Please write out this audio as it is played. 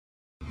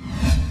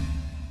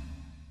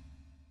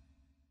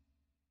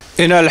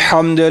إن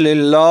الحمد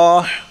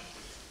لله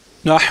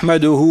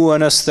نحمده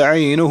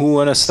ونستعينه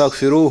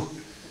ونستغفره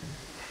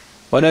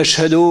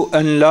ونشهد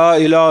أن لا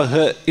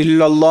إله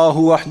إلا الله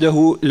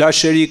وحده لا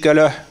شريك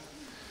له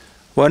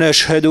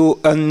ونشهد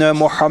أن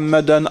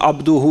محمدا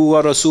عبده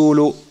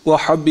ورسوله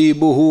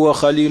وحبيبه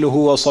وخليله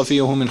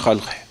وصفيه من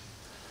خلقه.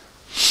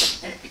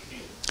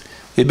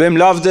 I bëjmë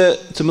lavde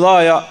të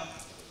mëdhaja,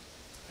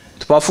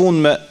 të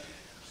pafundme,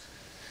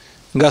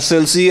 nga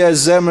thellësia e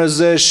zemrës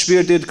dhe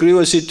shpirtit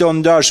krijuesit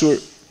ton dashur,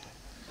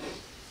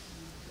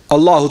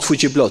 Allahut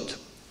fuqiplot.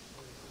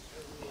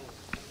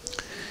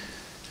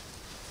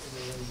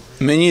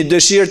 Me një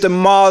dëshirë të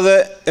madhe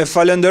e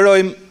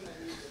falenderojmë,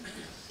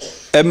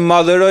 e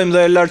madhërojmë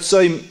dhe e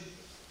lartësojmë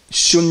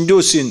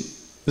shëndusin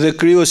dhe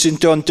krijuesin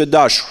ton të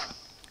dashur.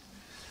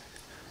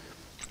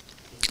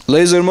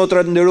 Vëllezër,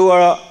 motra të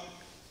nderuara,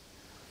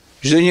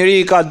 çdo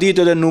njeri ka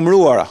ditët e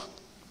numëruara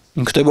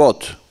në këtë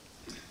botë.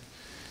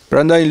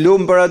 Prandaj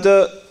lumë për atë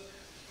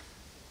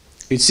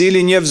i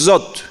cili njeh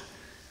Zot.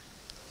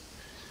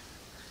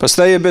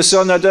 Pastaj e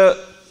beson atë,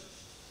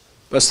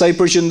 pastaj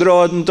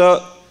përqendrohet në të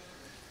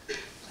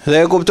dhe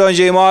e kupton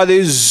që i madhi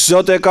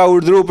Zot e ka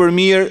urdhëruar për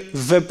mirë,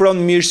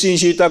 vepron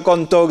mirësinë që i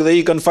takon tokë dhe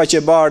ikën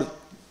faqe bardh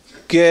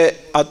ke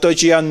ato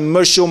që janë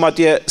më shumë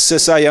atje se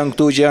sa janë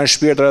këtu që janë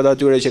shpirtrat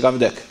atyre që kanë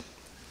vdekur.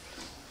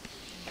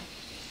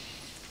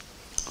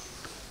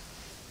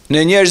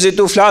 Ne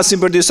njerëzit u flasim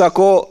për disa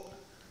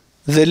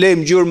kohë dhe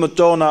lejmë gjurmët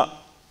tona,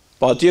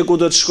 pa atje ku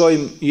do të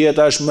shkojmë,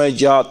 jeta është më e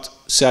gjatë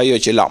se ajo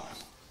që lam.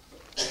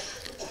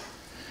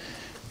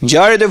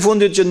 Ngjarjet e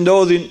fundit që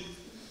ndodhin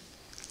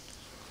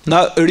na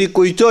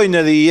rikujtojnë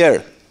edhe një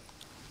herë,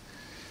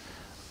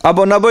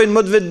 apo na bëjnë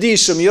më të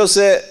vetëdijshëm, jo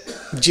se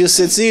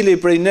gjithsecili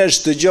prej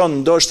nesh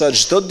dëgjon ndoshta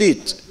çdo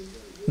ditë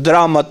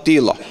drama të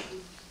tilla.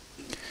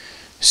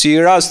 Si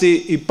rasti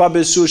i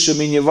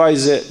pabesueshëm i një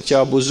vajze që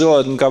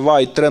abuzohet nga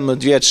vaj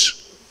 13 vjeç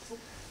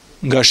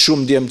nga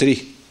shumë djemtëri,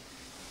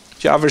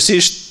 që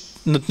afërsisht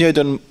në të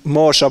njëjtën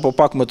moshë apo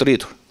pak më të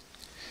rritur.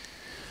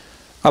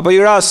 Apo i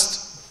rast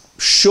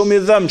shumë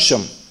i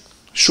dhëmshëm,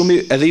 shumë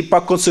edhe i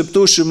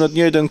pakonceptueshëm në të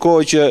njëjtën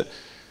kohë që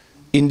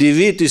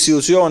individ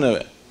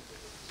institucioneve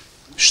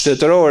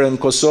shtetërore në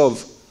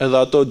Kosovë edhe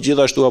ato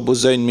gjithashtu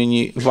abuzojnë me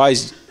një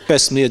vajzë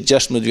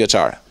 15-16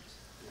 vjeçare.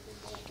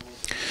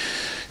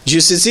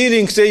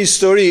 Gjithsecili në këtë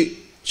histori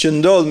që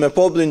ndodh me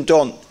popullin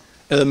ton,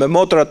 edhe me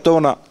motrat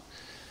tona,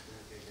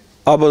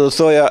 apo do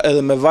thoja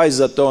edhe me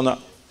vajzat tona,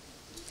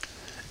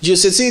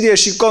 gjithsecili e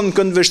shikon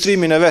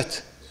këndvështrimin e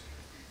vet.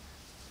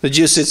 Dhe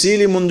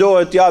gjithsecili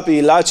mundohet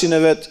t'japi ilaçin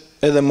e vet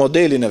edhe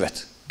modelin e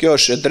vet. Kjo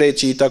është e drejtë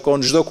që i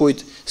takon çdo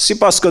kujt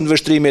sipas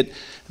këndvështrimit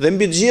dhe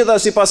mbi të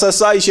gjitha sipas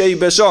asaj që ai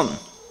beson.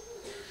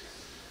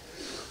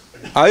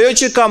 Ajo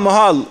që ka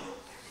mahall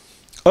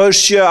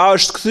është që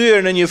është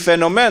kthyer në një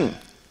fenomen,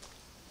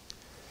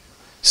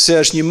 se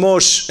është një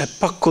moshë e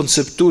pak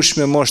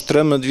konceptueshme, moshë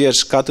 13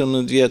 vjeç,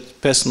 14 vjeç,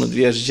 15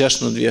 vjeç,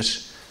 16 vjeç.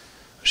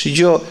 Është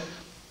gjë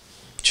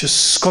që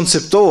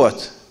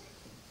s'konceptohet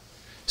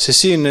se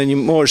si në një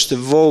moshë të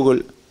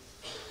vogël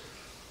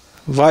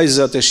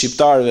vajzat e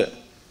shqiptarëve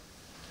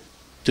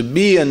të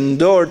bien në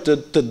dorë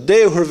të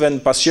dehurve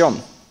në pasion.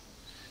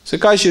 Se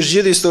ka që është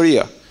gjithë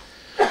historia.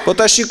 Po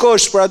ta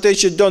shikosh për atë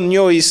që do të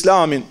njohë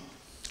Islamin.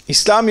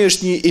 Islami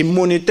është një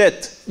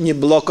imunitet, një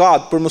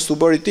blokad për mos u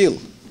bërë i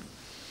tillë.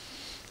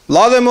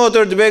 Vlla dhe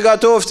motër, të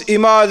begatoft i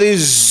madhi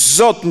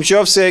Zot,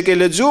 nëse e ke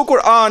lexuar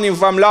Kur'anin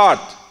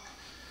famlart.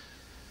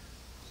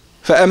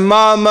 Fa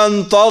amma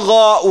man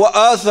tagha wa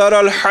athara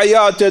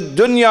al-hayat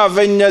ad-dunya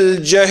fa innal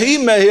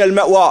jahima hiya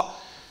al-ma'wa.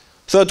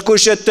 Thot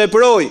kush e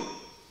teproi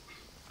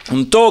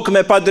në tokë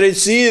me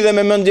padrejtësi dhe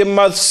me mendje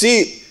madhësi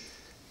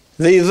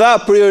dhe i dha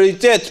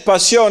prioritet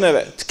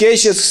pasioneve, të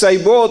keqes kësaj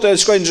bote,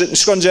 shkon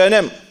në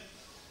xhenem.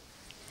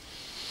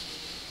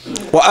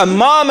 Wa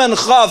amma man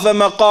khafa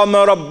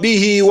maqama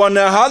rabbih wa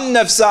naha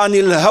an-nafsa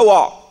 'anil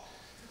hawa.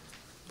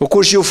 Po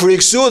kush ju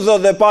friksu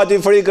dhe pati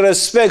frikë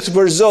respekt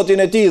për Zotin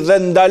e tij dhe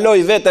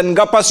ndaloi veten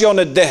nga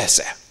pasionet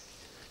dehese,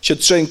 që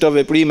të çojnë këto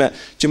veprime,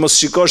 që mos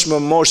shikosh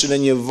më moshën e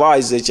një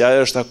vajze që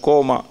ajo është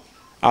akoma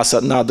asa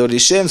në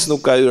adoleshencë,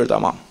 nuk ka hyrë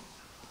tamam.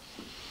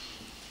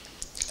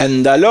 E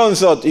ndalon,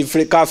 thot,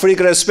 ka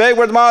frikë respekt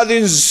për të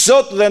madhin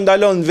Zot dhe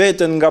ndalon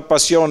veten nga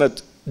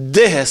pasionet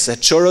dehese,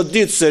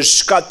 çoroditëse,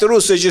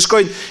 shkatruese që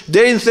shkojnë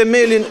deri në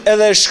themelin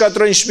edhe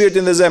shkatrojnë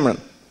shpirtin dhe zemrën.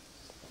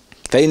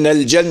 Fa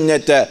inal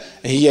jannata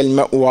hiya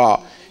al-ma'wa.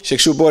 Se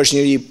kështu bëhesh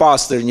njëri i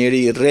pastër, njëri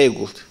i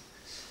rregullt.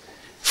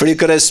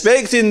 Frikë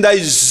respekti ndaj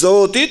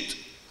Zotit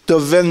të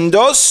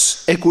vendos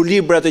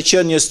ekuilibrat e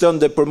qenies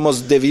tënde për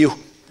mos deviju.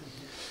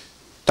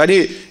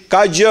 Tani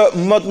ka gjë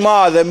më të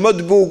madhe, më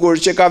të bukur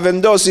që ka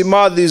vendosur i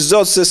madhi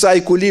Zot se sa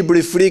ekuilibri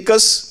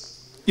frikës.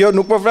 Jo,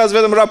 nuk po flas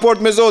vetëm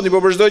raport me Zotin,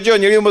 po për çdo gjë,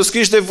 njeriu mos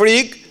kishte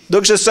frikë,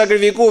 do kishte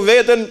sakrifikuar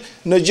veten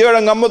në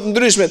gjëra nga më të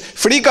ndryshmet.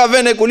 Frika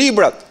vën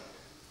ekuilibrat.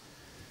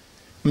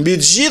 Mbi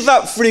të gjitha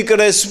frikë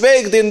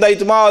respekti ndaj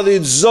të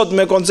madhit Zot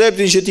me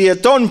konceptin që ti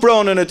jeton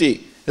pronën e tij.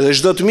 Dhe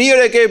çdo të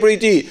mirë e ke prej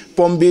tij,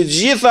 po mbi të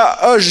gjitha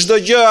është çdo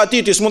gjë aty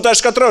ti s'mund ta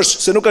shkatrosh,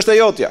 se nuk është e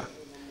jotja.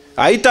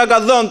 Ai ta ka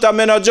dhënë ta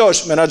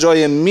menaxhosh,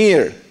 menaxhoje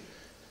mirë.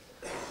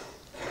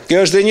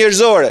 Kjo është dhe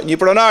njerëzore, një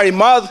pronar i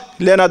madh,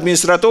 len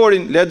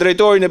administratorin, len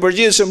drejtorin e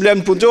përgjithshëm,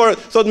 len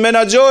punëtorët, thot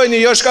menaxhojeni,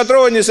 jo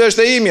shkatrojeni se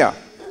është e imja.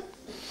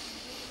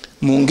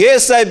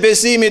 Mungesa e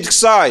besimit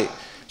kësaj,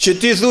 që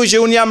ti thu që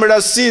unë jam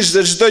rastësisht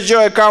dhe çdo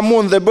gjë e kam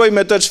unë dhe bëj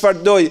me të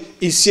çfarë doj,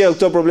 i sjell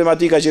këto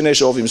problematika që ne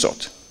shohim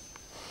sot.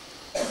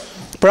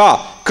 Pra,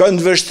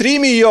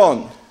 këndvështrimi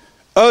jon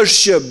është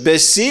që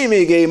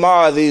besimi i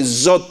madh i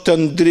Zot të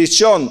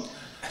ndriçon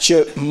që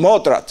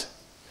motrat,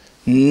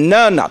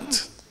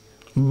 nënat,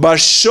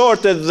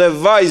 bashkëshortet dhe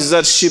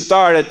vajzat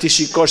shqiptare ti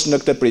shikosh në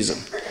këtë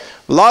prizën.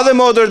 Vlla dhe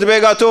motër të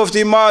begatoft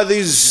i madh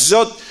i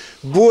Zot,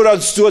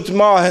 burrat duhet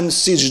mahen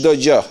si çdo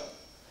gjë.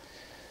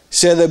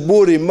 Se edhe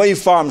burri më i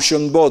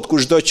famshëm në botë,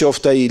 kushdo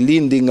qoftë ai,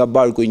 lindi nga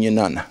barku i një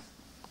nëne.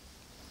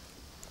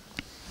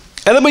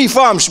 Edhe më i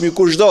famshëm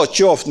kushdo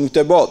qoftë në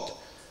këtë botë,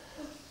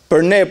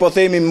 për ne po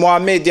themi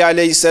Muhamedi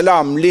alayhis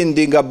salam,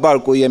 lindi nga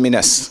barku i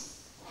Emines.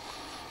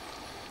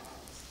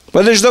 Po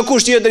dhe çdo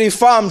kush tjetër i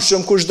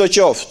famshëm kushdo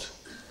qoftë,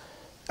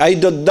 ai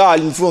do të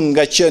dalë në fund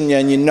nga qenia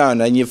e një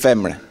nëne, e një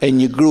femre, e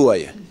një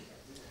gruaje.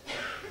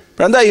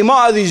 Prandaj i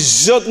madhi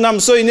Zot na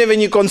mësoi neve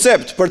një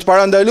koncept për të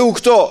parandaluar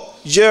këto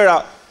gjëra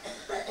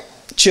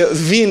që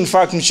vinë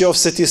fakt në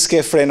qoftë se ti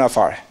s'ke frena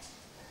fare.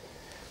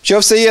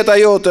 Qoftë se jeta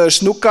jote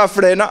është nuk ka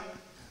frena,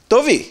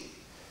 do vi.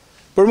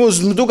 Për mua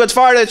më duket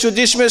fare e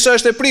çuditshme se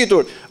është e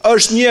pritur,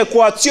 është një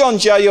ekuacion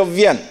që ajo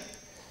vjen.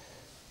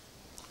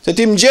 Se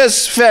ti mëngjes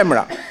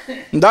femra,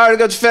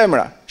 ndargët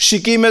femra,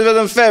 shikimet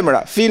vetëm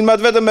femra,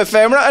 filmat vetëm me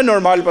femra, e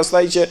normal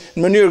pastaj që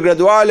në mënyrë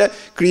graduale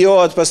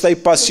krijohet pastaj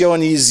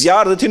pasioni i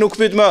zjarr dhe ti nuk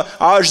pyet më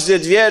a është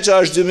 10 vjeç, a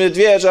është 12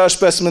 vjeç, a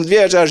është 15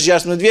 vjeç, a është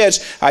 16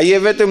 vjeç, a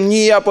je vetëm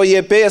 1 apo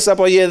je 5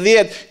 apo je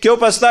 10. Kjo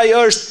pastaj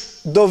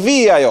është do vi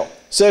ajo,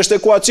 se është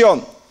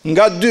ekuacion.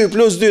 Nga 2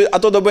 plus 2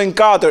 ato do bëjnë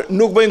 4,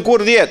 nuk bëjnë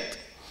kur 10.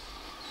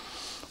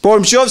 Por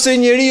në qoftë se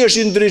njëri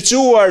është i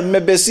ndriçuar me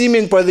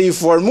besimin, por edhe i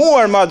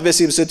formuar me atë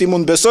besim, se ti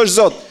mund besosh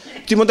Zot,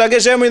 ti mund ta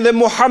kesh emrin dhe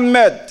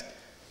Muhammed,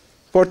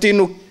 por ti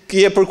nuk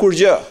je për kur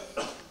gjë.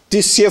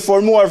 Ti si je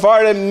formuar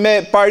fare me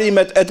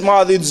parimet e të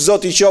madhit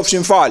Zot i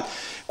qofshin fal.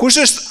 Kush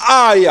është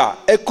aja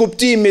e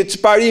kuptimit,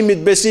 parimit,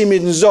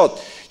 besimit në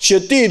Zot,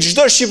 që ti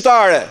çdo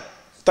shqiptare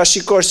ta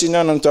shikosh si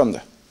nënën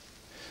tënde.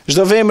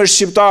 Çdo vemër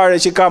shqiptare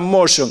që ka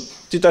moshën,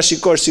 ti ta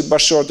shikosh si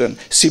bashortën,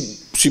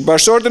 si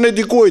bashortën e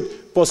dikujt,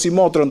 po si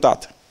motrën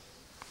tatë.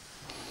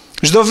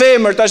 Çdo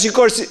vemër ta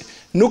shikosh si,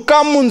 nuk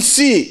ka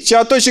mundësi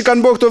që ato që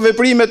kanë bërë këto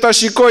veprime ta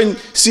shikojnë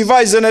si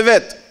vajzën e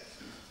vet.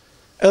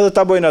 Edhe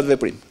ta bëjnë atë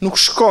veprim. Nuk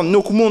shkon,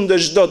 nuk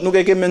mundesh dot, nuk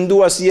e ke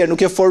menduar asnjëherë,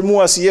 nuk e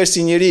formuar asnjëherë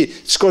si njeri,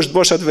 shkosh të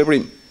bësh atë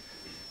veprim.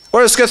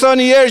 Ora s'ke thënë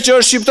një herë që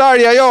është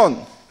shqiptarja jon.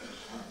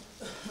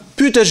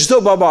 Pyetet çdo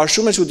baba,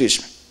 shumë e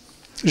çuditshme.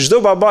 Çdo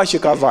baba që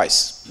ka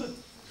vajzë.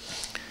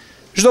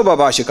 Çdo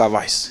baba që ka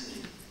vajzë.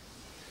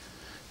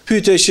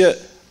 Pyetet që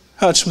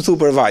ç'më thu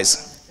për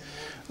vajzën.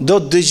 Do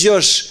të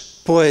dëgjosh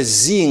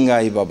poezi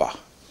nga i baba.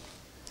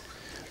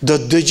 Do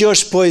të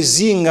dëgjosh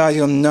poezi nga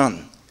ajo nën,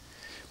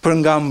 për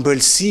nga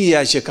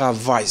ëmbëlsia që ka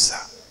vajza,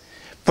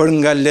 për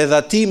nga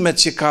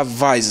ledhatimet që ka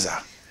vajza,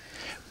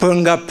 për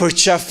nga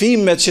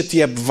përqafimet që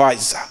t'jep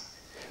vajza,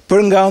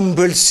 për nga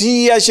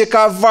ëmbëlsia që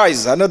ka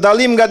vajza, në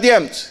dallim nga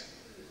djemt.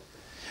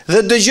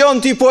 Dhe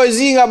dëgjon ti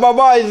poezi nga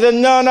babaj dhe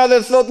nëna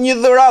dhe thot një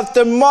dhuratë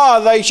të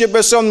madhe ai që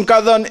beson më ka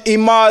dhënë i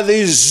madh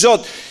i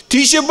Zot.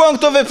 Ti që bën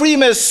këto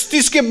veprime,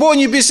 ti s'ke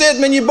bën një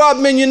bisedë me një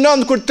babë, me një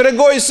nënë kur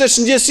tregoj se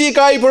shëngjesi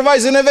ka ai për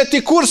vajzën e vet,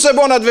 ti kurse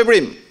bën atë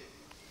veprim.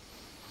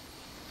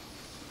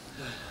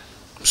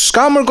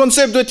 S'ka më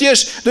koncept, do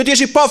të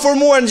jesh i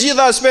paformuar në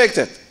gjitha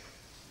aspektet.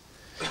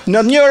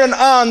 Në njërën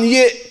anë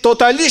je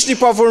totalisht i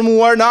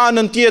paformuar, në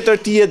anën tjetër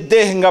ti je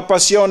deh nga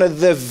pasionet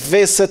dhe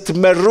veset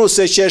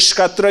merruse që e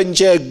shkatrojnë,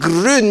 që e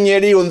gryn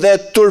njeriu dhe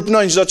e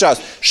turpnojnë çdo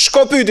çast.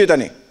 Shko pyeti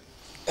tani.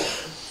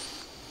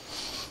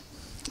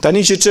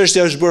 Tani që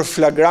çështja është bërë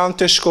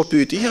flagrante, shko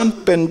pyeti,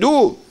 janë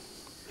pendu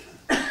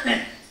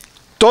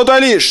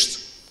totalisht.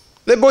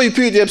 Dhe boj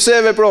pyetje, pse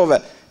e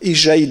veprove?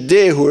 Isha i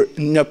dehur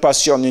në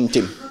pasionin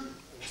tim.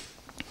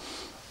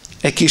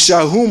 E kisha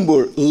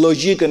humbur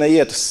logjikën e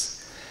jetës.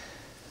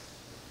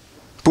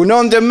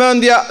 Punonte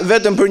mendja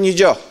vetëm për një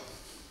gjë.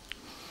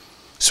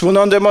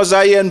 S'punonte mos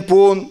a je në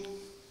punë,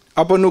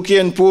 apo nuk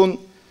je në punë,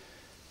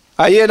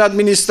 a je në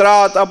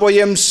administrat, apo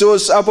je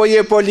mësues, apo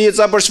je polic,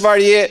 apo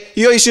çfarë je.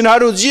 Jo, ishin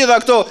harru gjitha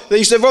këto dhe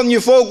ishte vënë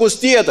një fokus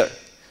tjetër.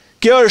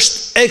 Kjo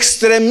është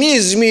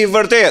ekstremizmi i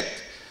vërtet,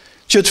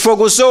 që të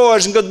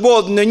fokusohesh në këtë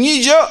botë në një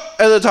gjë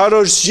edhe të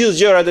harrosh gjithë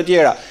gjërat e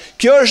tjera.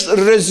 Kjo është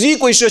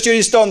rreziku i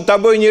shoqërisë tonë, ta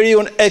bëjë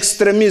njeriu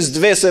ekstremist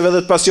të veseve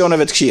dhe të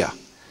pasioneve të këqija.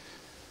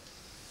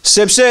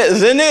 Sepse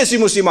dhe ne si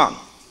musliman,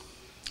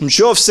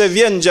 nëse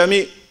vjen në xhami,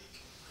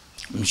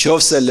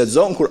 nëse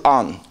lexon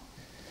Kur'an,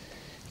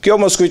 kjo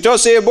mos kujto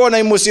se e bën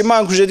ai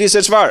musliman kush e di se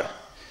çfarë.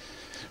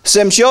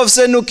 Se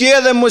nëse nuk je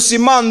dhe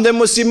musliman dhe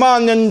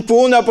muslimane në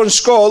punë apo në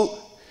shkollë,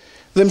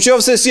 dhe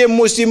nëse si je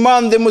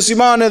musliman dhe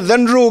muslimane dhe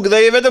në rrugë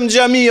dhe je vetëm në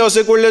xhami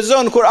ose kur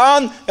lexon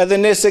Kur'an, edhe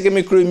ne se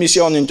kemi kryer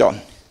misionin ton.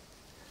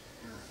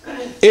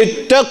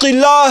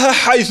 Ittaqillaha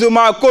haythu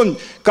ma kunt,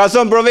 ka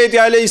thënë profeti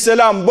alayhis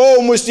salam,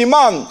 bëu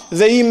musliman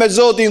dhe i me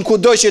Zotin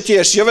kudo që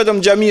t'jesh, jo vetëm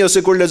xhami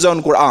ose kur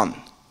lexon Kur'an.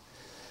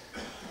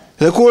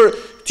 Dhe kur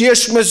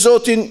t'jesh me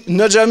Zotin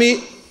në xhami,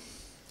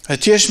 e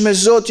t'jesh me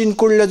Zotin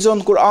kur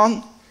lexon Kur'an,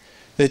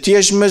 dhe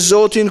t'jesh me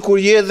Zotin kur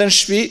je në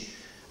shtëpi,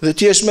 dhe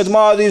t'jesh me të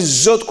madhi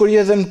Zot kur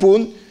je në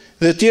punë,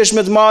 dhe t'jesh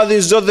me të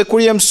madhi Zot dhe kur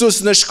je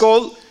mësues në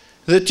shkollë,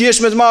 dhe t'jesh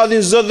me të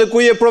madhin Zot dhe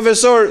ku je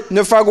profesor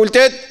në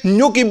fakultet,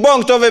 nuk i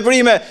bën këto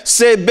veprime,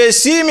 se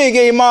besimi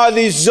ke i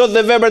madhi Zot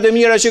dhe veprat e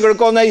mira që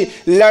kërkon ai,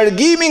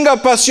 largimi nga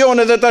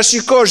pasionet dhe ta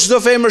shikosh çdo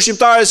femër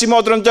shqiptare si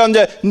motrën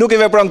tënde, nuk i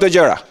vepron këto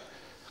gjëra.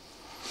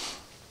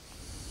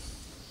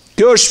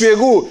 Kjo është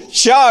shpjegu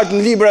qartë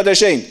në librat e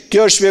shenjtë,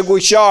 kjo është shpjegu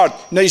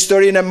qartë në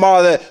historinë e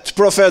madhe të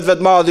profetëve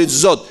të madhit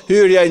Zot,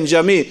 hyrja në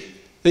xhami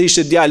dhe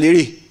ishte djalë i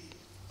ri.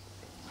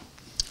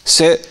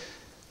 Se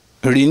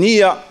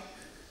rinia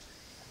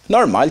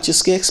normal që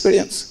s'ke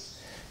eksperiencë.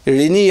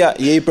 Rinia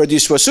je i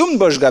predispozuar të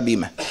bësh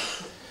gabime.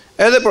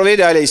 Edhe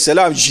profeti alayhis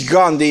salam,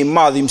 gjigandi i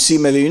madh i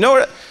mësimeve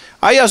hyjnore,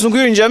 ai as nuk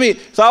hyri në xhami,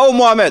 tha o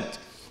Muhammed,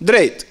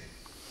 drejt.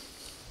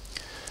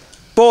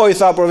 Po i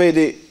tha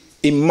profeti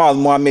i madh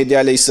Muhamedi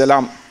alayhis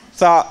salam,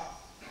 tha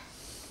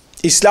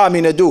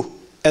Islamin e du,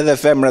 edhe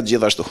femrat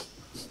gjithashtu.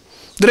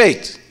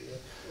 Drejt.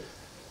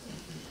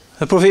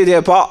 Dhe profeti e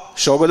pa,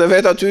 shokët e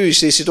vet aty,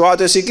 ishte i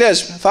situatë e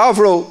sikleshme, tha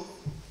afro,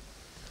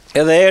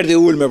 edhe erdhi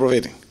ul me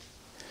profetin.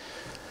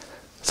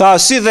 Tha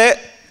si dhe,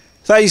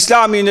 tha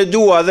Islamin e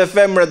dua dhe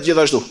femrat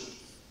gjithashtu.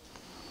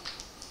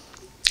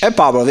 E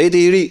pa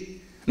profeti i ri,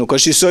 nuk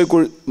është isoj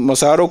kur,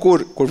 mos haro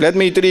kur flet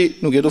me i të ri,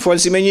 nuk jetu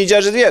folë si me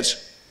 1-60 vjeç.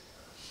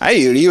 A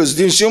i riu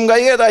s'din shumë nga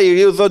jetë, a i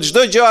riu thot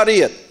çdo gjë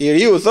arrihet, i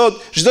riu thot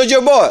çdo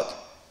gjë bëhet.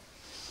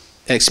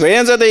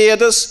 Eksperiencat e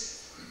jetës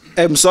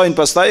e mësojnë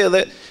pastaj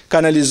edhe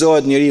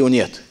kanalizohet njeriu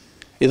në jetë.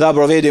 I dha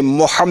profeti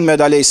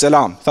Muhammed alayhis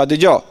salam, tha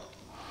dëgjoj.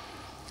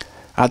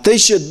 Atë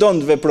që don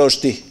të veprosh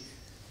ti,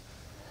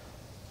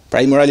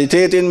 pra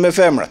imoralitetin me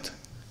femrat,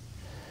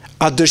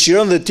 a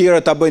dëshiron dhe tjera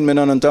ta bëjnë me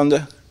nënën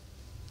tënde?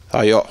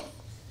 Tha jo.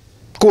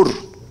 Kur?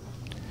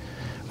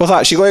 Po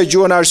tha, shikoj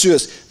gjuhën e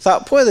arsyes. Tha,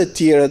 po edhe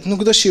tjerët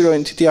nuk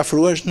dëshirojnë ti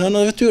afruhesh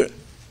nënëve tyre.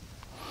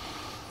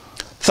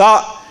 Tha,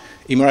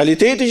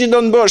 imoraliteti që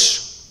do të bësh,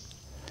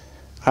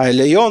 a e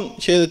lejon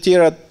që edhe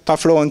tjerat të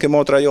afrohen ke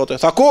motra jote?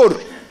 Tha, kur?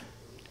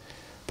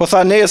 Po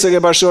tha, nese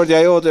ke bashortja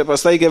jote,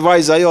 pastaj ke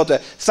vajza jote.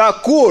 Tha,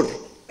 kur?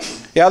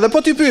 Ja dhe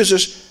po t'i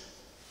pyesësh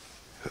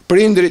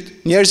prindrit,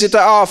 njerëzit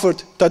e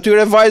afërt, të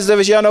atyre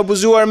vajzave që janë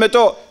abuzuar me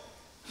to,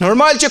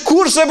 normal që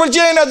kur se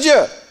pëlqejnë atë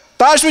gjë.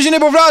 Tashme që ne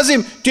po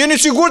flasim, ti jeni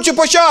sigurt që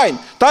po qajnë.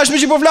 Tashme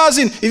që po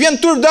flasin, i vjen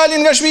turp dalin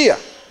nga shtëpia.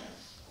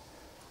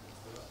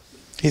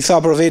 I tha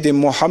profeti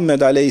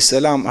Muhammed alayhis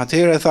salam,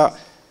 atëherë tha,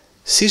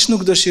 siç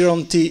nuk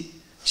dëshiron ti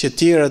që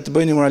tjerët të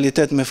bëjnë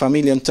moralitet me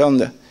familjen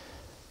tënde,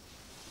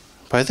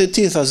 pa edhe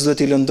ti tha s'do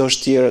t'i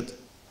lëndosh tjerët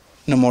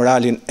në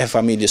moralin e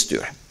familjes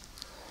tyre.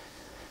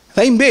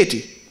 Dhe i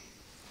mbeti,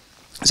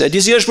 se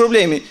di si është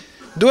problemi,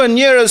 duhen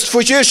njerëz të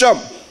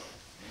fuqishëm,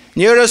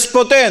 njerëz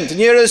potent,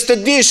 njerëz të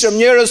dishëm,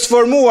 njerëz të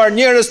formuar,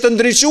 njerëz të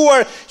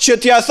ndriçuar që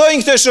t'ia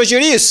thojnë këtë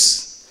shoqërisë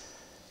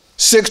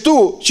se këtu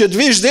që të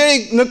vish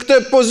deri në këtë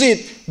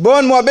pozitë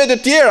bëhen muhabete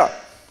të tjera.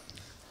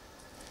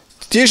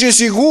 Ti je i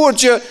sigurt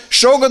që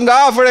shokët nga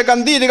afër e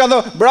kanë ditë, kanë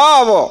thënë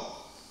bravo.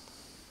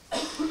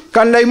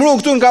 Kanë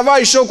lajmëruar këtu në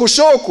kavaj shoku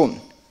shokun.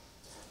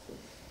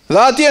 Dhe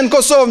atje në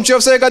Kosovë,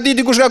 nëse e ka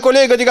ditë dikush nga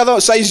kolegët, i ka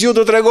thënë sa i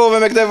zgjuar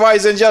tregove me këtë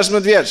vajzën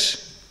 16 vjeç.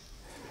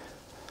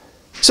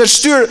 Se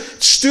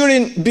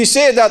shtyrin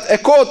bisedat e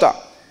kota,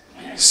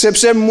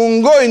 sepse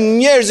mungojnë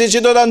njerëzit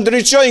që do ta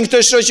ndriçojnë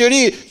këtë shoqëri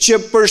që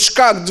për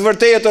shkak të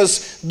vërtetës,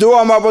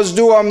 duam apo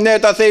s'duam, ne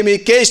ta themi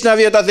keq na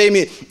vjet ta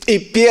themi, i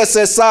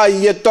pjesë e saj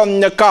jeton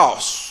në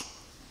kaos.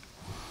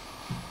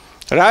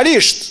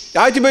 Realisht,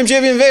 hajde bëjmë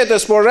çevin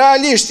vetes, por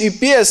realisht i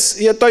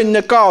pjesë jetojnë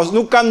në kaos,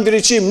 nuk ka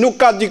ndriçim, nuk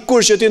ka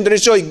dikush që t'i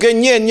ndriçojë,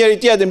 gënjen njëri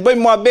tjetrin,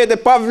 bëjmë muhabete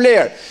pa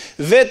vlerë,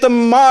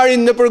 vetëm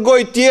marrin në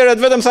përgojë të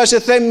tjerët, vetëm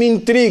thashë them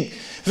intrig.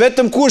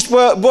 Vetëm kush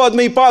bëhet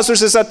më i pasur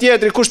se sa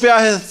tjetri, kush po ja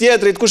hedh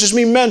tjetrit, kush është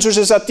më i mençur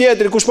se sa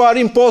tjetri, kush po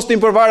arrin postin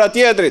përpara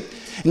tjetrit.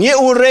 Një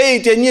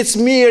urrejtje, një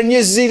çmir, një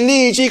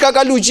zili që i ka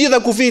kalu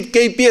gjitha kufit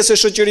ke i pjesë e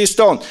shoqërisë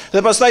tonë.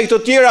 Dhe pastaj këto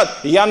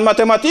tjerat janë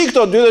matematik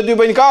këto, 2 dhe 2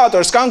 bëjnë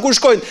 4, s'kan ku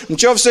shkojnë.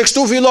 Nëse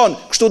kështu fillon,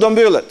 kështu do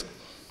mbyllet.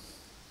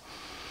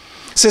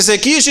 Se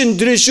kishin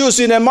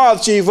ndriçuesin e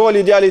madh që i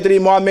voli djalit i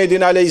ri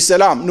Muhamedit alayhis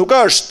salam, nuk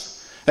është.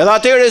 Edhe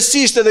atëherë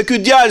sishte dhe ky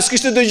djalë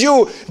s'kishte dëgju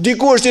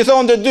dikush t'i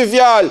thonte 2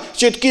 fjalë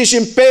që të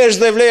kishin peshë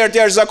dhe vlerë të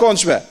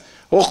jashtëzakonshme.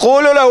 O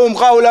qulu lahum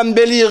qawlan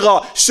baligha,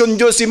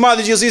 shëndosi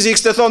madh gjithsesi i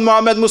kishte thon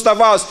Muhammed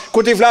Mustafas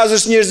kur ti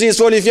flasësh njerëzis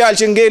foli fjalë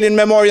që ngelin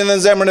memorien dhe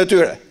në zemrën e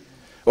tyre.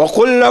 O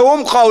qul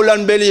lahum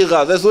qawlan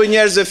baligha, dhe thuaj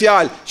njerëzve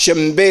fjalë që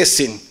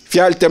mbesin,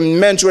 fjalë të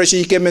mençura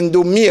që i ke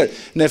menduar mirë.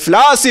 Ne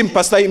flasim,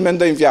 pastaj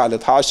mendojmë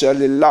fjalët. Hasha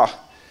lillah.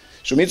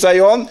 Shumica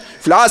jon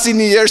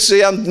flasin njerëz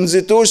që janë të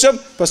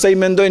nxitueshëm, pastaj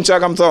mendojnë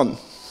çka kam thonë.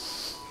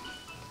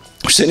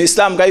 Se në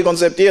Islam ka i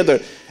koncept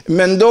tjetër,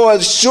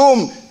 mendohet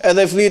shumë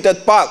edhe flitet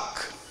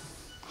pak.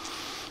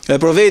 Dhe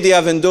profeti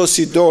ja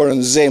vendosi dorën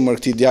në zemër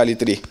këtij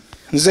djalit të ri,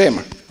 në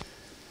zemër.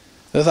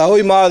 Dhe tha,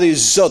 oj madhi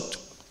Zot,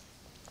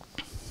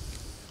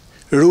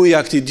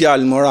 ruja këtij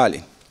djalë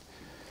moralin.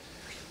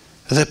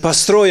 Dhe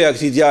pastroja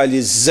këtij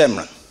djali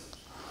zemrën.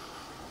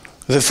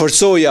 Dhe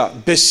forcoja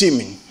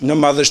besimin në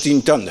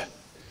madhështinë tënde.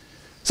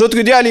 Thot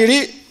ky djali i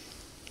ri,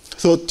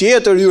 thot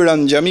tjetër hyra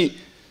në xhami,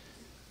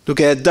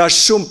 duke e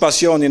dash shumë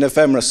pasionin e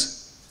femrës,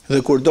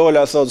 dhe kur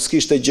dola thot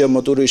s'kishte gjë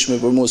më të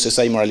rryshme për mua se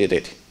sa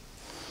immoraliteti.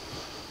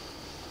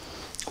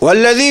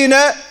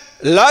 Walladhina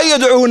la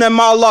yad'una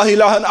ma Allah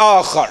ilahan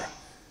akhar.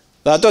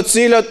 Dhe ato të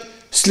cilët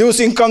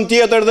s'lusin kënd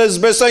tjetër dhe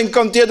s'besojnë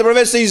kënd tjetër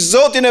përveç se i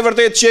Zotin e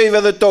vërtet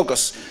qiejve dhe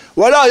tokës.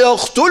 Wala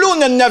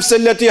yaqtuluna an-nafsa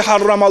allati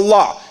harrama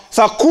Allah.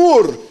 Tha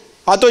kur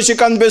ato që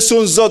kanë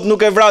besuar Zot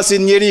nuk e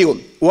vrasin njeriu.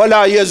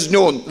 Wala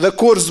yaznun, dhe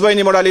kur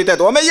s'bëjnë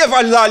immoralitet. Wa me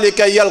yaf'al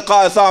zalika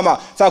yalqa athama.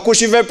 Tha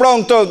kush i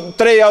vepron këto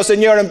treja ose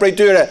njërin prej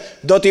tyre,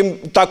 do t'i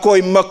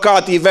takoj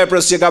mëkati i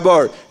veprës që ka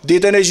bërë.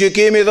 Ditën e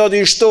gjykimit do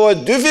t'i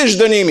shtohet 2 fish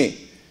dënimi.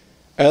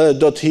 Edhe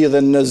do të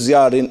hidhen në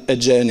zjarrin e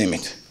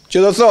xhenemit.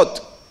 Që do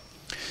thot,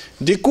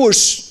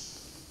 dikush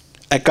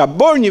e ka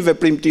bërë një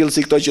veprim tillë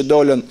si këto që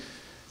dolën,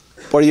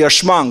 por i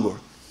është shmangur.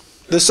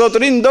 Dhe sot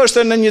rinë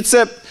ndoshta në një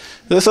cep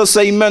dhe thot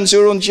se i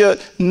mençurun që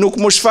nuk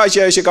më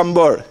shfaqe ajo që kam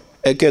bërë,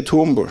 e ketë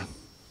humbur.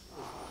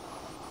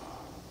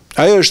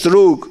 Ajo është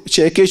rrugë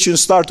që e ke që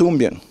në start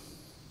humbjen.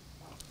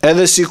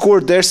 Edhe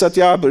sikur derisa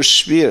t'ja hapësh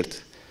shpirt,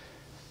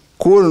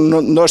 kur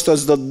ndoshta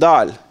s'do të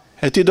dalë,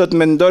 e ti do të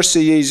mendosh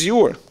se je i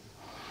zgjuar.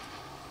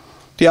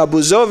 Ti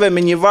abuzove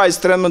me një vajzë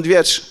 13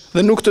 vjeç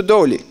dhe nuk të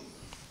doli.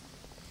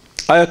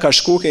 Ajo ka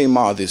shkuke i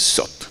madhi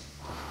sot.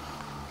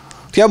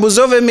 Ti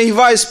abuzove me një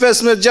vajzë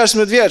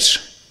 15-16 vjeç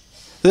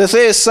dhe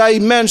the sa i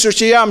mençur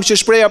që jam që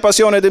shpreha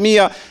pasionet e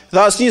mia dhe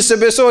asnjë se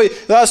besoj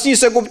dhe asnjë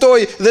se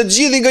kuptoj dhe të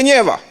gjithë i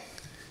gënjeva.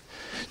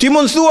 Ti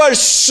mund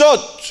thuash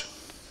sot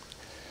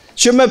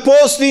që me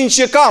postin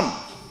që kam,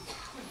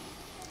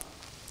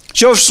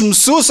 qofsh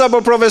mësues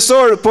apo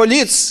profesor,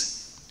 polic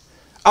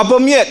apo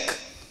mjek,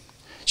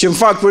 që në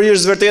fakt për hir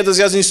të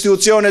vërtetës janë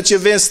institucionet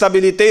që vënë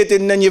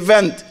stabilitetin në një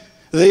vend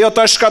dhe jo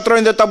ta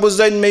shkatrojnë dhe ta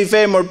abuzojnë me i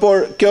femër,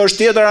 por kjo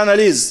është tjetër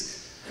analizë.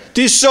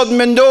 Ti sot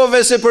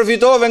mendove se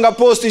përfitove nga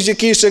posti që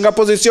kishe, nga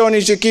pozicioni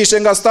që kishe,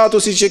 nga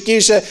statusi që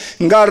kishe,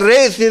 nga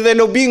rrethi dhe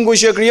lobingu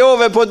që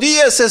krijove, po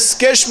dije se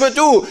s'ke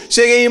shpëtu,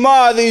 se ke i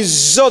madhi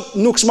Zot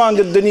nuk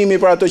shmanget dënimi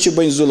për ato që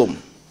bëjnë zullum.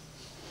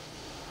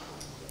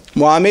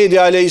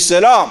 Muhamedi a.s.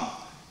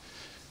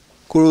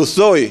 kur u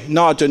thoi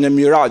natën e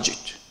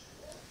Miraxhit,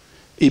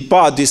 i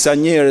pa disa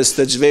njerëz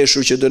të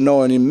zhveshur që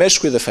dënoheni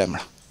meshkuj dhe femra.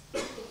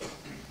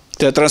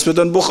 Të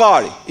transmeton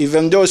Buhari, i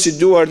vendosi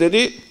duart e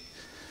tij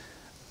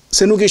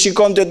se nuk i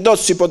shikonte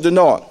dot si po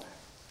dënohen.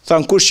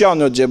 Than kush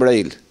janë o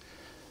Xhebrail?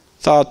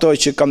 Tha ato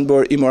që kanë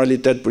bërë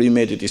immoralitet për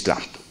umetin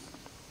islam.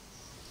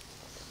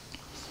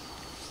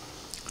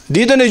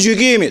 Ditën e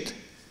gjykimit,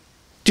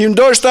 ti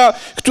ndoshta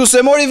këtu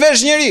se mori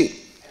vesh njëri,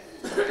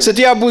 se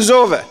ti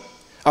abuzove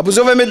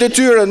me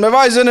detyrën, me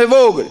vajzën e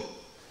vogël.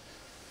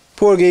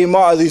 Por që i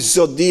madhi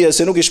Zot dije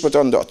se nuk i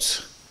shpëton dot.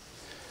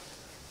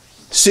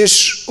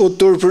 Siç u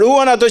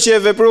turpruan ato që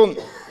e veprun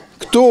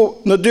këtu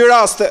në 2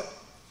 raste,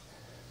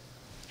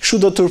 kështu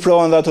do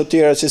turprohen dhe ato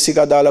tjera që si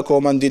ka dalë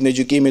akoma në ditën e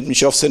gjykimit,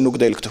 nëse nuk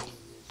del këtu.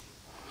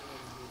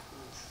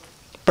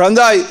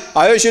 Prandaj,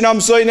 ajo që na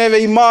mësoi neve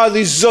i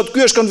madhi Zot,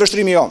 ky është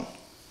këndvështrimi jon.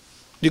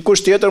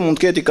 Dikush tjetër mund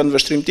të ketë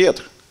këndvështrim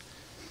tjetër.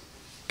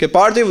 Ke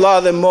parti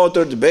vlla dhe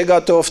motër të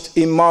begatoft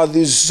i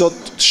madhi Zot,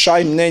 të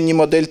shajmë ne një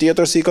model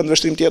tjetër si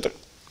këndvështrim tjetër.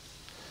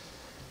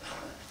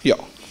 Jo.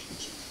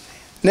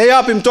 Ne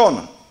japim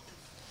tonën.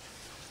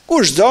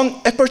 Kush don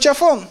e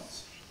përqafon.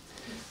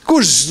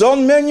 Kush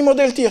don merr një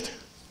model tjetër.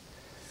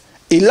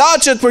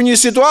 Ilaçet për një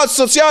situatë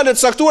sociale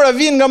të caktuara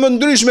vijnë nga më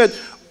ndryshmet.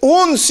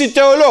 Unë si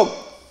teolog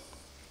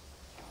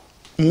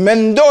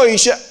mendoj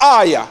që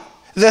aja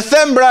dhe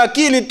thembra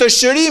akilit të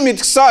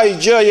shërimit kësaj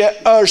gjëje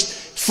është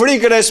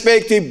frikë,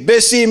 respekti,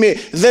 besimi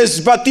dhe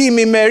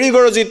zbatimi me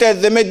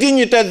rigorozitet dhe me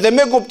dinjitet dhe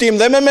me kuptim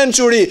dhe me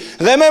mençuri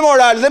dhe me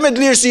moral dhe me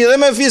lirësi dhe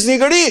me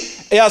fisnikëri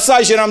e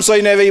asaj që na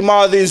mësoi neve i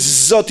madhi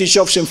Zoti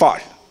qofshin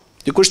fal.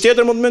 Dikush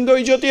tjetër mund të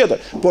mendojë gjë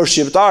tjetër, por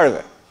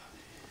shqiptarëve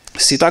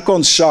si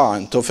takon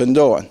shahen, të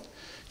ofendohen,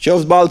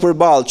 qoftë ballë për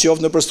ballë,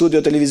 qoftë nëpër studio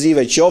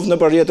televizive, qoftë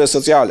nëpër rrjetet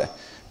sociale,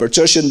 për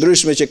çështje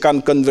ndryshme që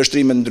kanë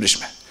këndvështrime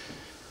ndryshme.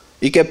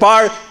 I ke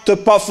parë të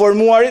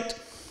paformuarit,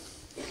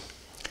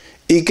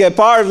 i ke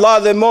parë vlla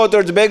dhe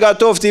motër të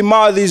begatoft i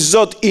madhi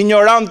Zot,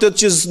 ignorantët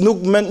që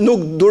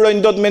nuk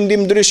durojnë dot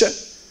mendim ndryshe.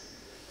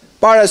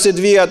 Para se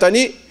të vija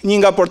tani, një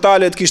nga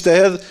portalet kishte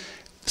hedh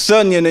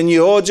thënien e një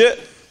hoxhe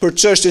për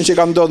çështjen që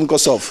ka ndodhur në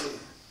Kosovë.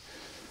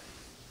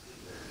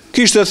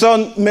 Kishte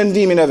thënë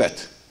mendimin e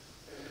vet.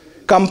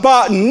 Kam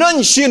pa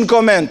 900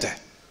 komente.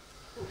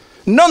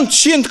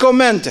 900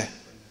 komente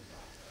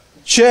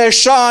që e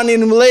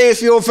shanin,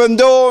 mlefi,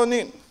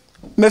 ofendonin,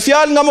 me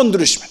fjalë nga më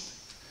ndryshme.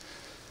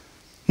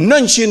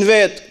 900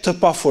 vetë të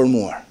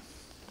paformuar.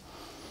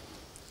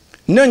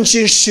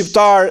 900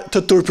 shqiptar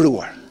të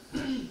turpruar.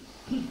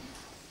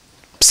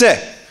 Pse?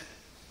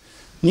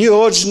 Një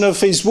hoxh në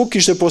Facebook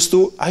kishte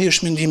postu, ai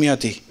është mendimi i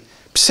tij.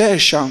 Pse e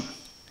sham?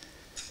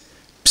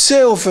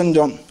 Pse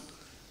ofendon?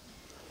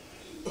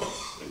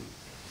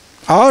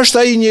 A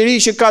është ai njeri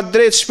që ka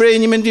drejt shpreh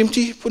një mendim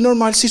ti? Po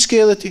normal, siç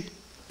ke edhe ti.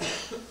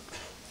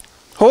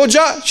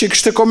 Hoxha që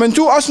kishte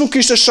komentu, as nuk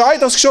kishte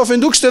shajt, as kishte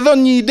ofendu, kishte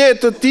dhënë një ide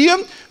të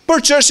tillë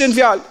për çështjen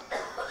fjalë.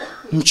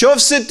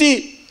 Nëse ti,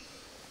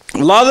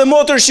 vëlla dhe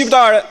motër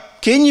shqiptare,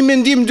 ke një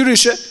mendim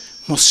ndryshe,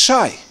 mos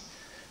shaj.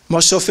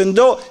 Mos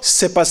ofendo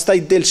se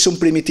pastaj del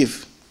shumë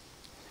primitiv.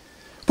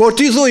 Por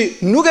ti thuj,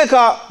 nuk e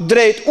ka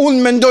drejt,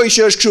 unë mendoj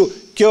që është kështu.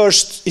 Kjo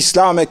është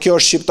islame, kjo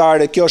është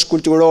shqiptare, kjo është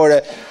kulturore,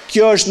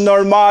 kjo është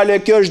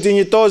normale, kjo është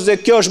dinjitoze,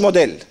 kjo është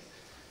model.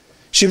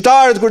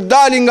 Shqiptarët kur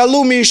dalin nga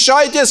llumi i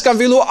shajtjes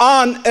kanë filluar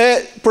anë e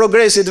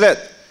progresit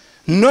vet.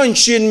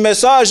 900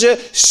 mesazhe,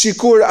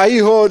 sikur ai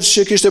hoxh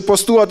që kishte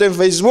postuar në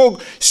Facebook,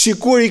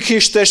 sikur i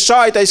kishte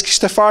shajt, ai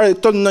s'kishte fare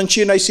këto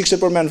 900, ai s'kishte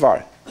përmend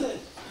fare.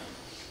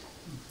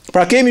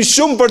 Pra kemi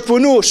shumë për të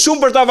punu,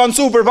 shumë për të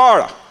avancu për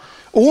para.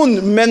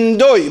 Unë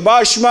mendoj,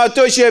 bashkë me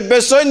ato që e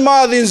besojnë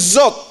madhin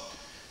Zot,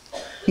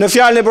 në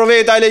fjalën e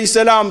profetit alayhis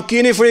salam,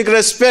 keni frikë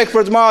respekt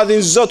për të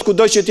madhin Zot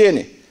kudo që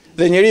t'jeni.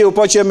 Dhe njeriu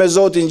po që me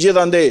Zotin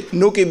gjithandej,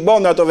 nuk i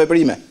bën ato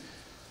veprime.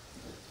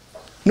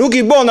 Nuk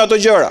i bën ato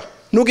gjëra,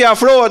 nuk i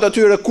afrohet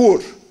atyre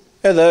kurrë,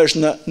 edhe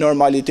është në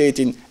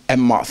normalitetin e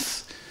madh.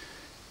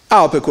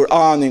 Apo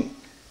Kur'anin,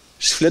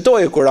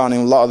 shfletoje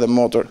Kur'anin vëlla dhe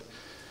motër,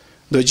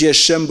 do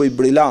gjesh shembuj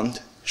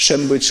brillant,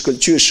 shembuj të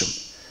shkëlqyeshëm,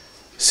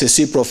 se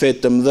si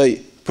profet të mëdhej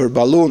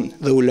përballun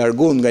dhe u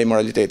largun nga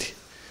imoraliteti.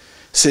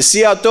 Se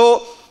si ato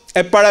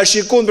e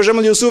parashikun, për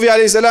shembull Jusufi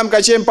alayhis salam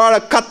ka qenë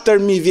para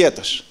 4000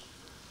 vjetësh.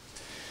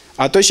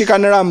 Ato që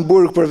kanë rënë në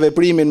burg për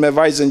veprimin me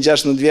vajzën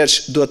 16 vjeç,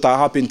 duhet ta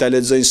hapin ta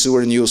lexojnë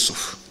surën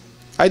Jusuf.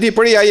 Ai di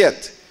për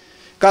ajet.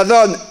 Ka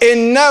thënë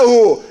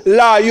innahu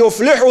la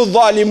yuflihu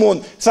dhalimun,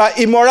 tha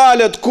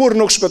imoralët kur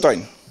nuk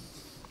shpëtojnë.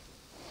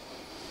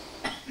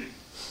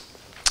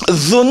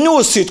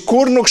 Dhunusit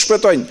kur nuk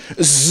shpëtojnë,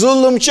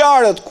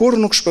 zullumqarët kur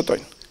nuk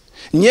shpëtojnë.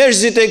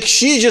 Njerëzit e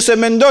këqij se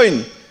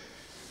mendojnë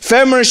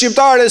femrën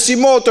shqiptare si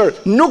motër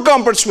nuk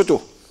kanë për të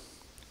shpëtuar.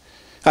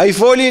 Ai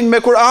folin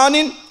me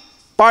Kur'anin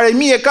para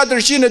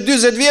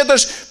 1440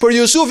 vjetësh, për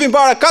Jusufin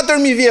para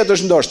 4000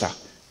 vjetësh ndoshta.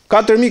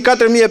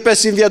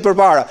 4500 vjet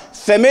përpara.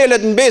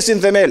 Themelet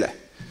mbesin themele.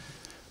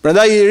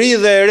 Prandaj i ri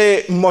dhe e re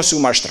mos u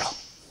mashtrau.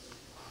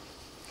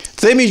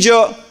 Themi gjë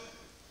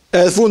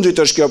e fundit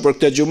është kjo për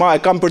këtë xhuma,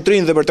 e kam për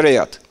trin dhe për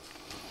trejat.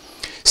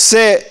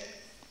 Se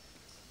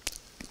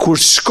kur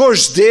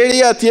shkosh deri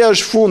atje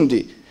është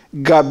fundi,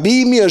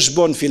 gabimi është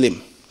bon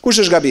fillim.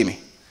 Kush është gabimi?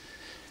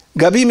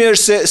 Gabimi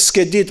është se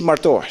s'ke ditë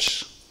martohesh.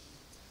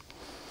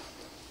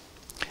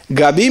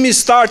 Gabimi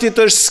startit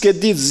është s'ke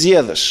ditë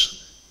zgjedhësh.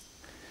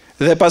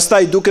 Dhe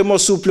pastaj duke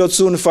mos u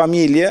plotsu në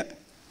familje,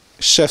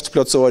 shef të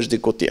plotsohesh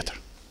diku tjetër.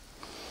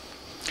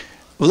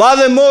 Vëlla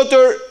dhe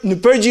motër në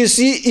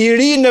përgjithësi i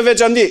ri në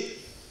veçanti.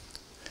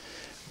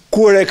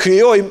 Kur e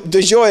krijoj,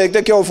 dëgjoje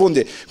këtë kjo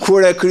fundi.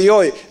 Kur e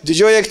krijoj,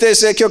 dëgjoje këtë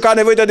se kjo ka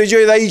nevojë ta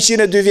dëgjojë dhe ai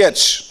 102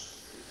 vjeç.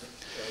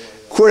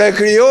 Kur e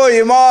krijoi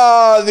i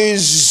madhi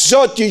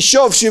Zoti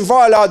qofshin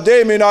fal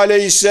Ademin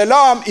alayhis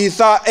salam, i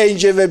tha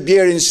engjëve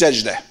bjerin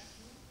sejdë.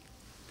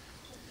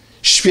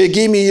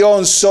 Shpjegimi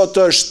jon sot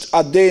është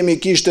Ademi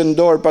kishte në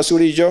dorë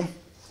pasuri gjë?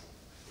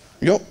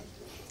 Jo.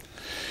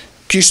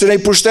 Kishte në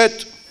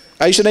pushtet?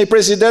 Ai ishte në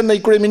president, në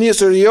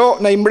kryeministër? Jo,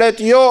 në mbret?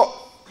 Jo.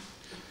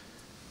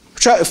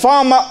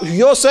 Fama,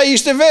 jo se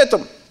ishte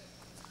vetëm.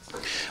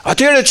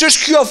 Atëherë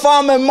ç'është kjo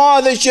famë e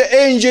madhe që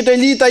engjëjt e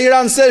lita i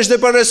ranë sejdë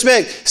për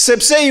respekt,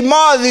 sepse i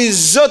madhi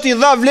Zoti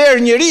dha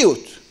vlerë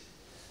njeriut.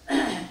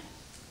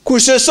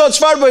 Kurse sot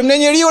çfarë bëjmë? Ne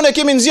njeriu ne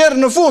kemi nxjerrë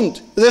në fund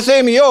dhe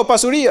themi jo,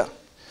 pasuria,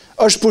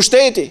 është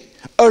pushteti,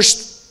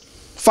 është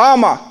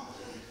fama.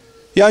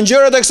 Janë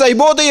gjërat e kësaj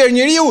bote,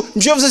 njeriu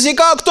nëse si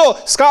ka këto,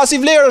 s'ka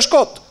si vlerë është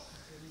kot.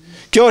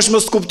 Kjo është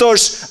mos të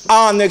kuptosh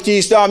anë e këtij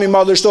islami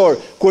madhështor.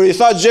 Kur i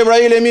tha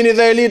Xhebrail Emini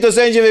dhe elitës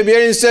engjëve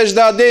bjerin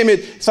sejdë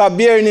Ademit, tha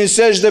bjerin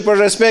sejdë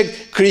për respekt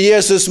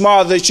krijesës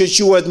madhe që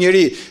quhet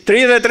njeri.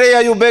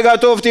 33 ju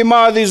begatofti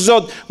madhi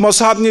Zot,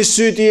 mos hapni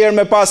syt i erë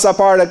me pas sa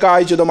parë ka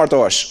ai që do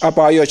martohesh,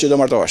 apo ajo që do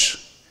martohesh.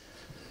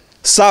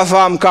 Sa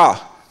fam ka?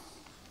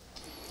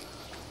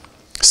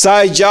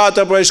 Sa e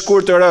gjatë apo e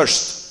shkurtër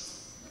është?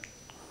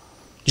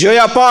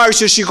 Gjëja parë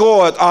që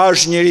shikohet, a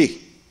është njeri?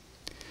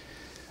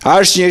 A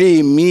është njeri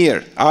i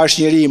mirë, a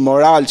është njeri i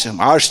moralshëm,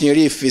 a është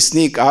njeri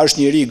fisnik, a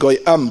është njeri goj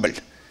ëmbël,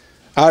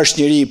 a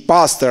është njeri i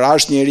pastër, a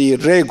është njeri i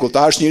rregullt,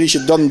 a është njeri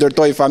që do të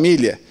ndërtojë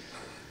familje.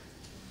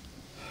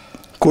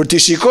 Kur ti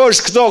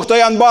shikosh këto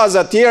janë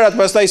baza, tjerat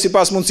pastaj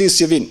sipas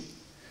mundësisë që vinë.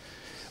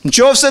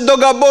 Nëse do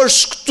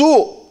gabosh këtu,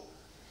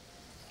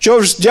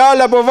 qofsh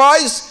djalë apo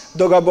vajzë,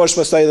 do gabosh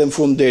pastaj edhe në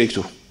fund deri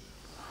këtu.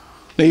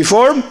 Në një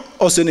formë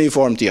ose në një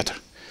formë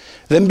tjetër.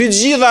 Dhe mbi të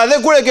gjitha, edhe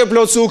kur e ke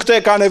plotsu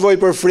këtë, ka nevojë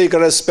për frikë,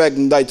 respekt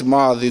ndaj të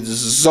madhit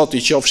Zoti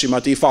qofshim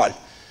atij fal.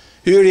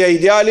 Hyrja e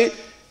ideali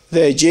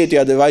dhe e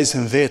gjetja e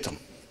vajzën vetëm.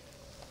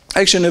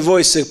 Ai kishte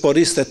nevojë se po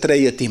riste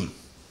 3 jetim.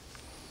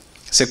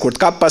 Se kur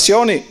të kap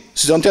pasioni,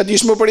 s'don t'ja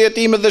dish më për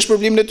jetimet dhe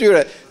shpërblimin e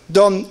tyre,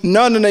 don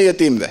nënën e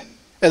jetimve,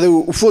 edhe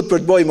u fut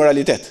për të bëj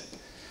moralitet.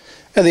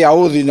 Edhe ja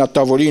udhi në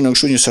tavolinën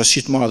kështu një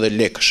sasi të madhe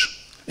lekësh.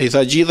 E i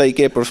tha gjitha i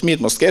ke për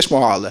fëmijët, mos kesh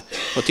mohalle,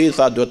 po ti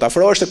tha duhet ta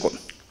afrohesh tek unë.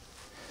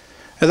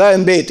 Edhe e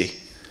mbeti.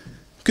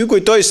 Ky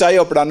kujtoi se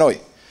ajo pranoi.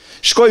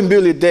 Shkoi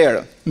mbylli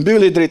derën,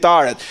 mbylli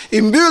dritaret,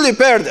 i mbylli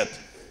perdet,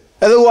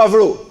 edhe u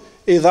avru.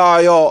 I tha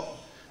ajo,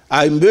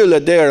 a i mbyllë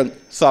derën?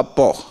 Tha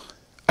po.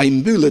 A i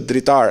mbyllë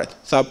dritaret?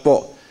 Tha po.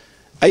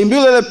 A i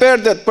mbyllë edhe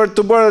perdet për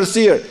të bërë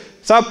rësirë?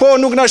 Tha po,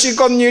 nuk na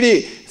shikon njëri.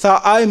 Tha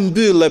a i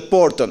mbyllë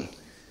portën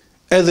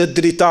edhe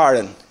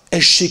dritaren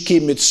e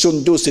shikimit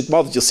sundusit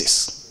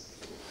madhgjësisë.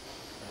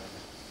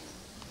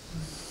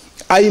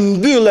 A i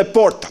mbyllë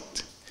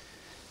portat,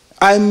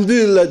 a i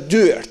mbyllë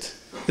dyert,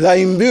 dhe a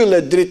i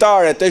mbyllë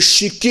dritaret e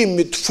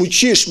shikimit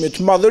fuqishmit,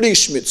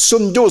 madhërishmit,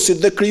 sundusit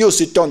dhe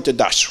krijuesit ton të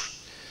dashur.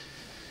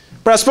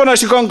 Pra s'po na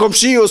shikon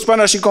komshiu, s'po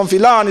na shikon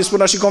filani, s'po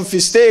na shikon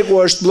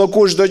fisteku, është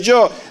blloku çdo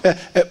gjë,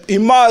 i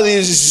madhi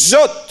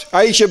Zot,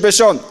 ai që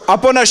beson,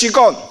 apo na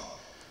shikon?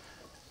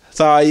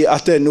 Tha ai,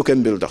 atë nuk e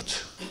mbyll dot.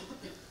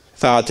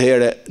 Tha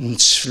atëherë në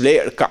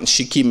çfler kanë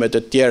shikimet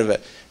e tjerëve,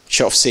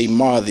 qofse i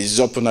madhi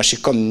Zot po na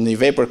shikon në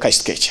një vepër kaq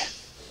të keqe.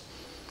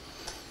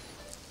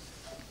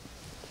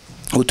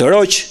 U të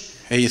roq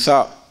e i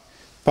tha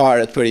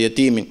paret për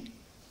jetimin,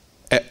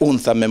 e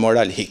unë tha me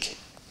moral hiki.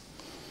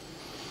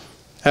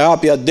 E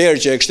hapja derë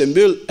që e kështë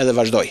mbyll edhe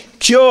vazhdoj.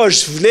 Kjo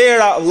është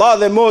vlera vlla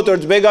dhe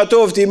motër të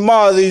begatoft i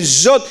madh i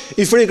Zot,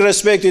 i frikë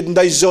respektit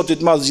ndaj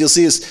Zotit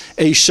madhgjësisë,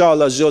 e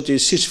inshallah Zoti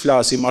siç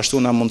flasim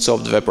ashtu na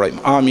mundsof të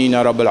veprojmë. Amin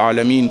ya rabbal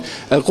alamin.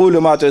 Aqulu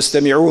ma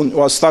tastami'un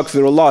wa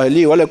astaghfirullah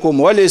li wa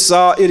lakum wa li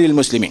sa'iril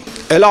muslimin.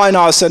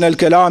 Ela'ina asan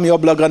al-kalam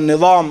yablagha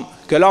an-nizam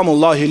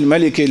kalamullahi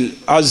al-malik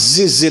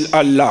al-aziz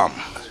al-allam.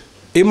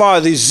 I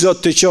madhi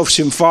Zot të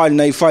qofshim fal,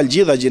 na i fal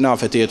gjitha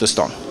gjinafet e jetës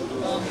tonë.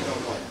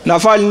 Na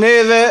fal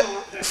neve,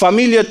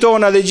 familjet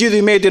tona dhe gjithë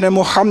umetin e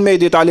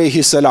Muhammedit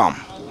alayhi salam.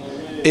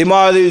 I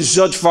madhi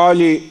Zot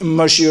fali,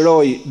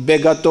 mëshiroj,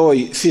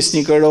 begatoj,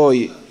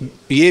 fisnikëroj,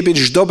 jepi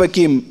çdo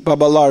bekim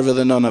baballarëve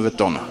dhe nënave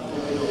tona.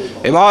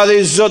 I madhi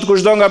Zot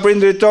kushdo nga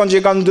prindrit tonë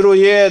që kanë ndru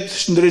jetë,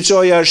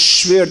 ndriçoja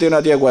shpirtin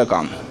atje ku e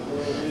kanë.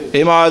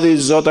 I madhi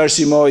Zot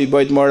arsimoj,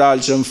 bëjt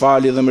moral që më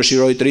fali dhe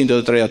mëshiroj të rinjtë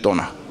dhe të reja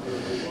tona.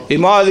 I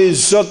madhi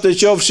Zot të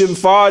qofshim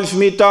fal,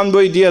 fëmijët tanë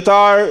bëj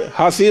dietar,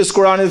 hafiz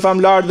Kuranit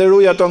famlar dhe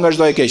ruaj ato nga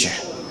çdo e keqe.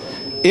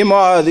 I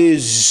madhi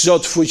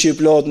Zot fuqi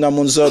plot na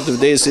mundson të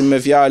vdesim me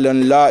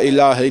fjalën la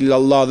ilaha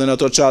illallah dhe në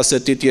ato çaste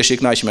ti t'jesh i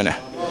kënaq me ne.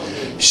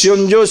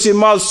 Shënjosi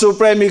madh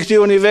suprem i këtij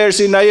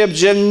universi na jep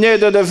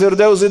xhennetet e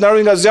Firdausit, na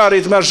ruaj nga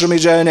zjarri i tmerrshëm i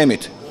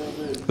xhenemit.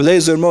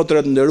 Vëllezër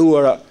motra të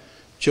nderuara,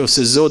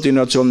 qofse Zoti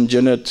na çon në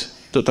xhenet,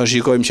 do ta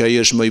shikojmë që ai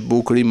është më i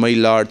bukuri, më i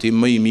larti,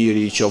 më i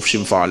miri, i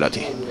qofshim fal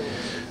atij.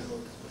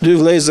 Dy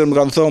vëllezër më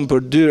kanë thonë për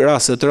 2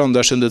 raste të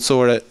rënda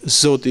shëndetësore,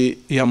 Zoti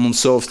ja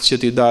mundsoft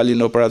që t'i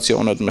dalin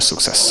operacionet me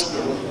sukses.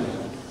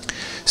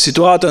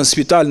 Situata në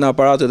spital në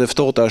aparatet e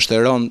ftohta është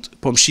e rëndë,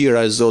 po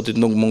mëshira e Zotit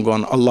nuk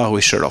mungon,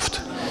 Allahu i shëroft.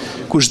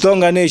 Kushdo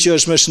nga ne që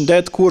është me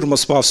shëndet, kur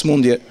mos pa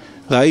smundje,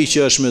 dhe ai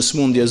që është me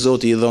smundje,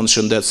 Zoti i dhon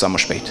shëndet sa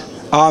më shpejt.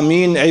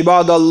 Amin,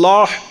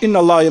 ibadallah, inna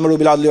Allah yamuru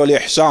bil adli wal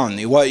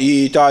ihsani wa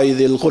ita'i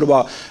dhil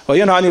qurba wa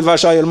yanha 'anil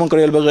fahsha'i wal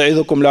munkari wal baghi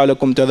ya'idhukum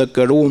la'allakum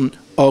tadhakkarun.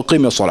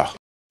 Aqimus salah.